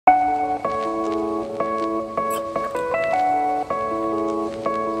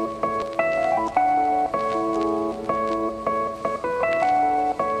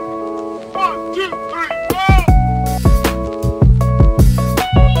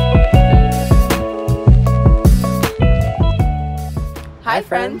Hi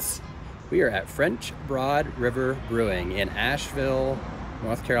friends! We are at French Broad River Brewing in Asheville,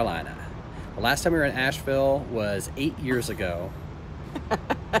 North Carolina. The last time we were in Asheville was 8 years ago.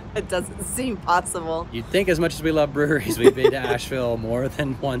 It doesn't seem possible. You'd think as much as we love breweries, we've been to Asheville more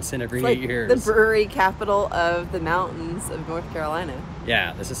than once in every 8 years. The brewery capital of the mountains of North Carolina.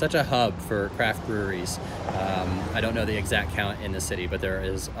 Yeah, this is such a hub for craft breweries. I don't know the exact count in the city, but there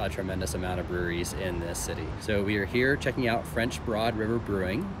is a tremendous amount of breweries in this city. So we are here checking out French Broad River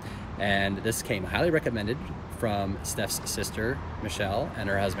Brewing, and this came highly recommended from Steph's sister, Michelle, and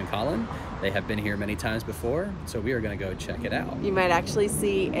her husband, Colin. They have been here many times before, so we are gonna go check it out. You might actually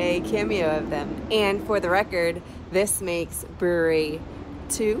see a cameo of them. And for the record, this makes Brewery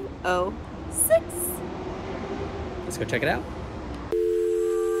 206. Let's go check it out.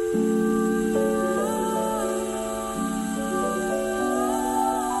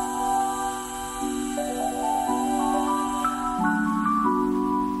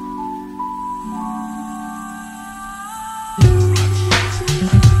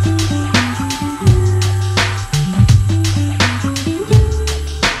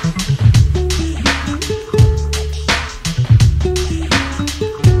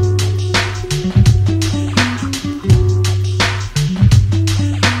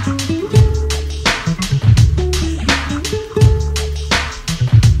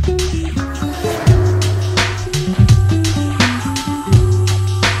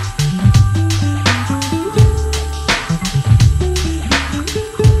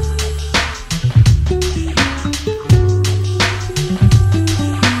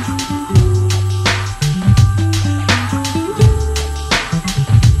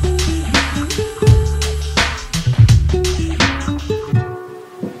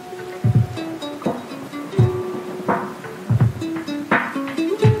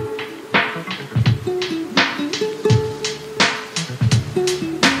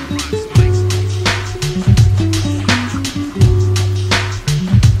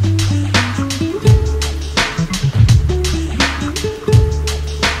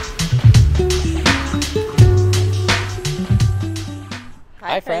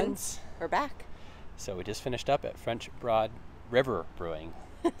 Hi friends. We're back. So we just finished up at French Broad River Brewing.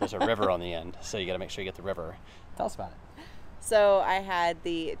 There's a river on the end, so you gotta make sure you get the river. Tell us about it. So I had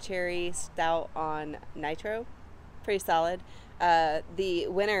the cherry stout on nitro, pretty solid. The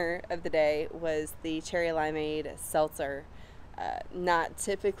winner of the day was the cherry limeade seltzer. Not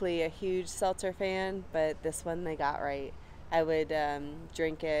typically a huge seltzer fan, but this one they got right. I would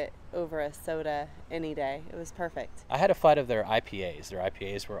drink it over a soda any day. It was perfect. I had a flight of their IPAs. Their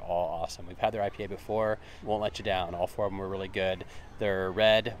IPAs were all awesome. We've had their IPA before. Won't let you down. All four of them were really good. Their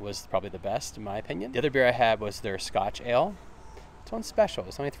red was probably the best in my opinion. The other beer I had was their Scotch Ale. It's one special.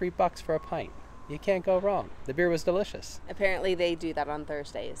 It's only $3 for a pint. You can't go wrong. The beer was delicious. Apparently they do that on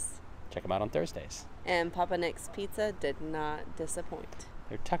Thursdays. Check them out on Thursdays. And Papa Nick's Pizza did not disappoint.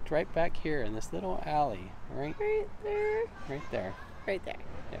 They're tucked right back here in this little alley. Right there. Right there. Right there.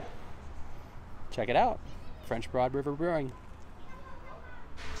 Yeah. Check it out. French Broad River Brewing.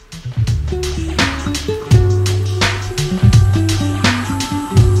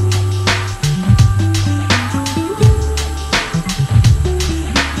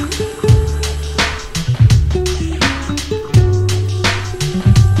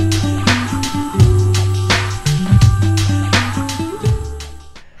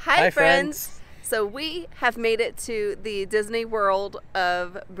 Hi friends! So we have made it to the Disney World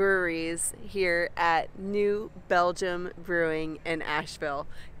of breweries here at New Belgium Brewing in Asheville.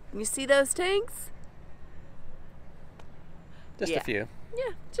 Can you see those tanks? Just a few.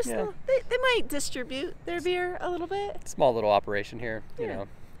 Yeah, just a little. They might distribute their beer a little bit. Small little operation here, you know.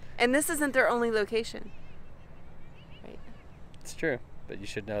 And this isn't their only location. Right. It's true, but you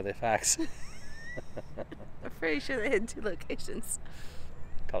should know the facts. I'm pretty sure they had 2 locations.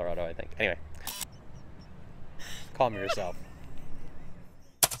 Colorado, I think. Anyway, calm yourself.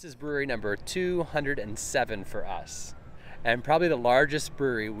 This is brewery number 207 for us, and probably the largest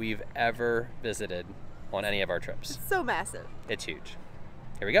brewery we've ever visited on any of our trips. It's so massive. It's huge.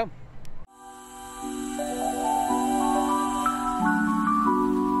 Here we go.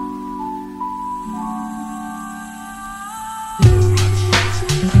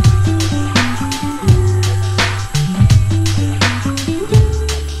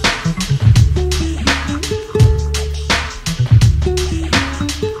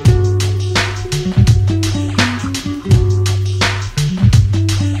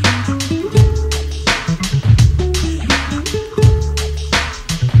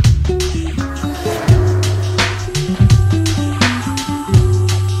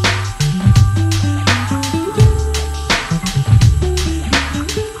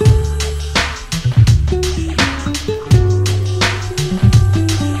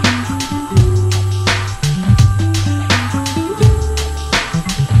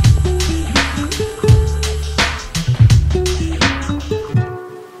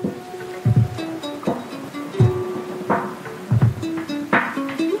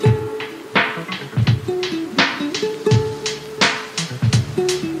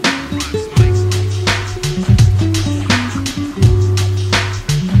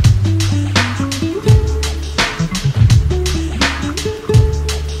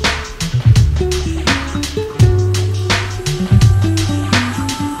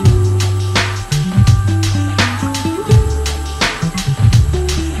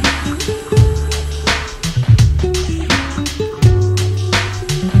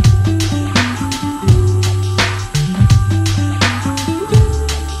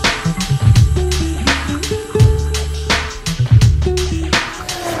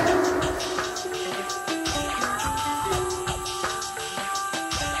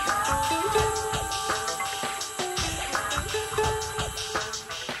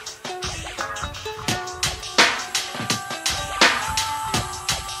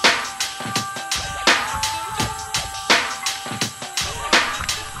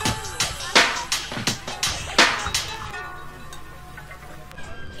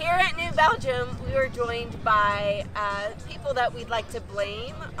 Belgium, we were joined by people that we'd like to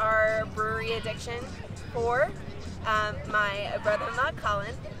blame our brewery addiction for. My brother-in-law,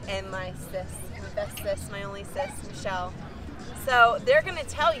 Colin, and my best sis, my only sis, Michelle. So they're going to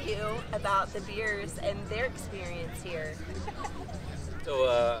tell you about the beers and their experience here. So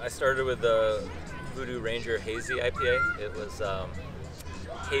I started with the Voodoo Ranger Hazy IPA. It was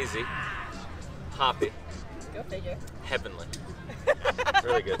hazy, hoppy, Go figure. heavenly,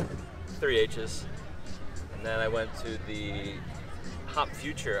 really good. 3 H's. And then I went to the Hop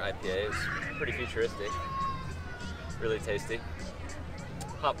Future IPA. It's pretty futuristic, really tasty.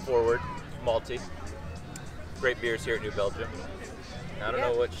 Hop Forward, malty. Great beers here at New Belgium. I don't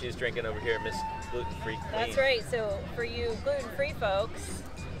know what she's drinking over here, Miss Gluten Free Queen. That's right. So for you gluten-free folks,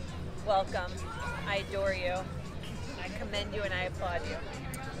 welcome. I adore you. I commend you and I applaud you.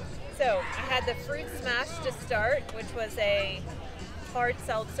 So I had the Fruit Smash to start, which was a hard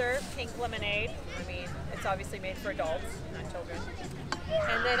seltzer, pink lemonade. I mean, it's obviously made for adults, not children.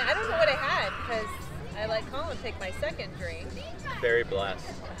 And then I don't know what I had because I let Colin pick my second drink. Berry Blast.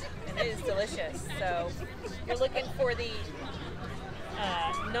 And it is delicious. So you're looking for the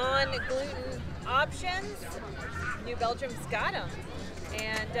non-gluten options, New Belgium's got them.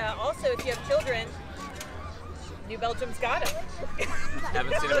 And also, if you have children, New Belgium's got them.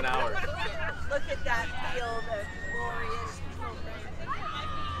 Haven't seen them in hours. Look at that field of glorious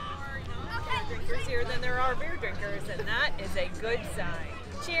Drinkers here than there are beer drinkers, and that is a good sign.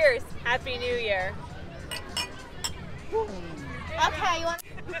 Cheers! Happy New Year! Okay, you want